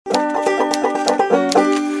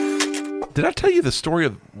Did I tell you the story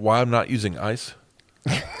of why I'm not using ice?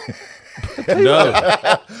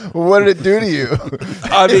 No. What did it do to you?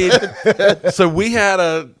 I mean, so we had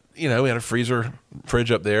a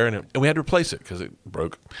fridge up there, and we had to replace it because it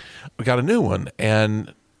broke. We got a new one,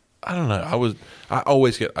 and I don't know. I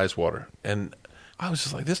always get ice water, and I was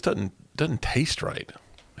just like, this doesn't taste right.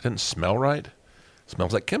 It doesn't smell right. It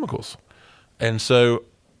smells like chemicals, and so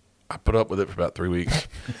I put up with it for about 3 weeks,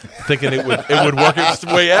 thinking it would work its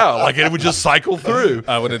way out, like it would just cycle through.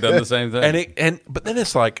 I would have done the same thing. But then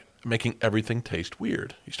it's like making everything taste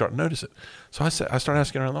weird. You start to notice it. So I started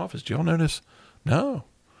asking around the office, do y'all notice? No.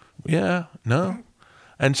 Yeah, no.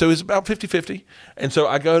 And so it's about 50-50. And so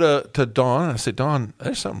I go to Dawn, and I said, Dawn,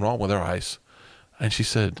 there's something wrong with our ice. And she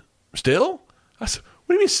said, still? I said,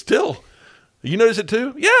 what do you mean still? You notice it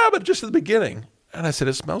too? Yeah, but just at the beginning. And I said,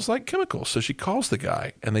 it smells like chemicals. So she calls the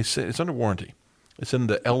guy, and they said, it's under warranty. It's in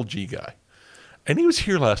the LG guy. And he was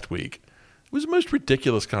here last week. It was the most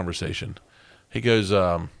ridiculous conversation. He goes,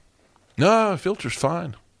 no, filter's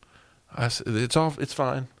fine. I said, it's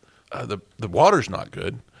fine. The water's not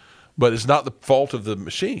good, but it's not the fault of the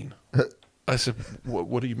machine. I said,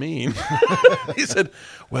 what do you mean? He said,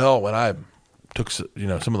 well, when I took some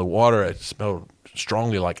of the water, it smelled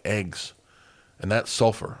strongly like eggs, and that's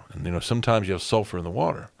sulfur. And sometimes you have sulfur in the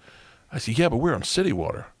water. I said, yeah, but we're on city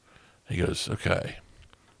water. He goes, okay.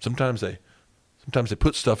 Sometimes they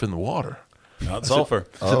put stuff in the water. Not sulfur.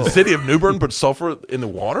 So the city of New Bern puts sulfur in the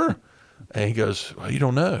water? And he goes, well, you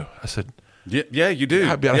don't know. I said, yeah, you do.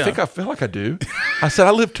 I think I feel like I do. I said,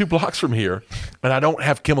 I live 2 blocks from here, and I don't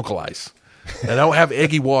have chemical ice. And I don't have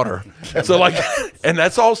eggy water. So and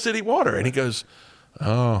that's all city water. And he goes,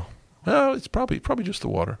 oh, well, it's probably just the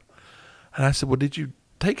water. And I said, well, did you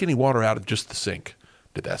take any water out of just the sink?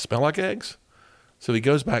 Did that smell like eggs? So he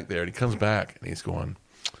goes back there, and he comes back, and he's going,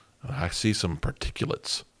 I see some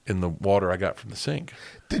particulates in the water I got from the sink.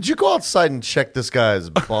 Did you go outside and check this guy's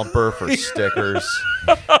bumper for stickers?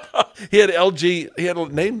 He had LG. He had a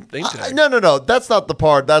name tag. No. That's not the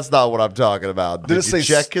part. That's not what I'm talking about. Did it say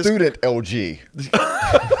check student LG?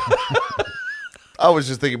 I was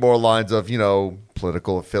just thinking more lines of,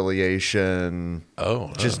 political affiliation.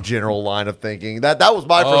 Oh. Just general line of thinking. That was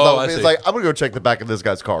my first thought. It's like, I'm going to go check the back of this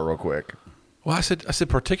guy's car real quick. Well, I said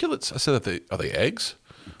particulates. I said, are they eggs?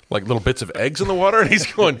 Like little bits of eggs in the water? And he's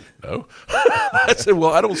going, no. I said,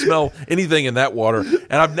 well, I don't smell anything in that water,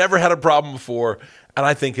 and I've never had a problem before, and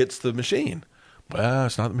I think it's the machine. Well,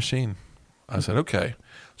 it's not the machine. I said, okay.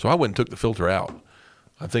 So I went and took the filter out.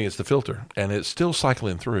 I think it's the filter, and it's still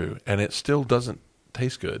cycling through, and it still doesn't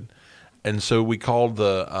taste good. And so we called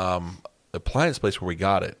the appliance place where we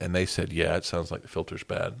got it, and they said, yeah, it sounds like the filter's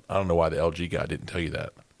bad. I don't know why the LG guy didn't tell you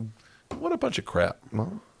that. What a bunch of crap.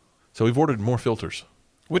 So we've ordered more filters.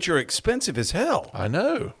 Which are expensive as hell. I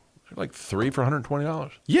know. They're like 3 for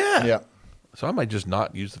 $120. Yeah. Yeah. So I might just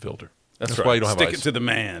not use the filter. That's why right. you don't have Stick ice. it to the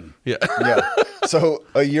man. Yeah. Yeah. So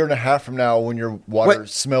a year and a half from now, when your water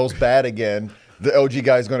smells bad again, the LG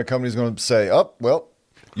guy is going to come and he's going to say, oh, well,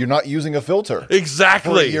 you're not using a filter.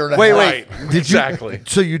 Exactly. For a year and a Wait, half. wait. Exactly.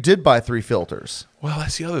 So you did buy 3 filters. Well,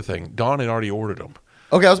 that's the other thing. Dawn had already ordered them.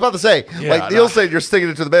 Okay, I was about to say, Neil said you're sticking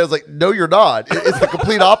it to the man. I was like, no, you're not. It's the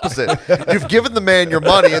complete opposite. You've given the man your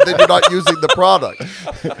money, and then you're not using the product.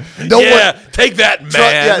 Take that,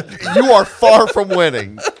 man. You are far from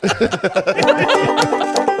winning.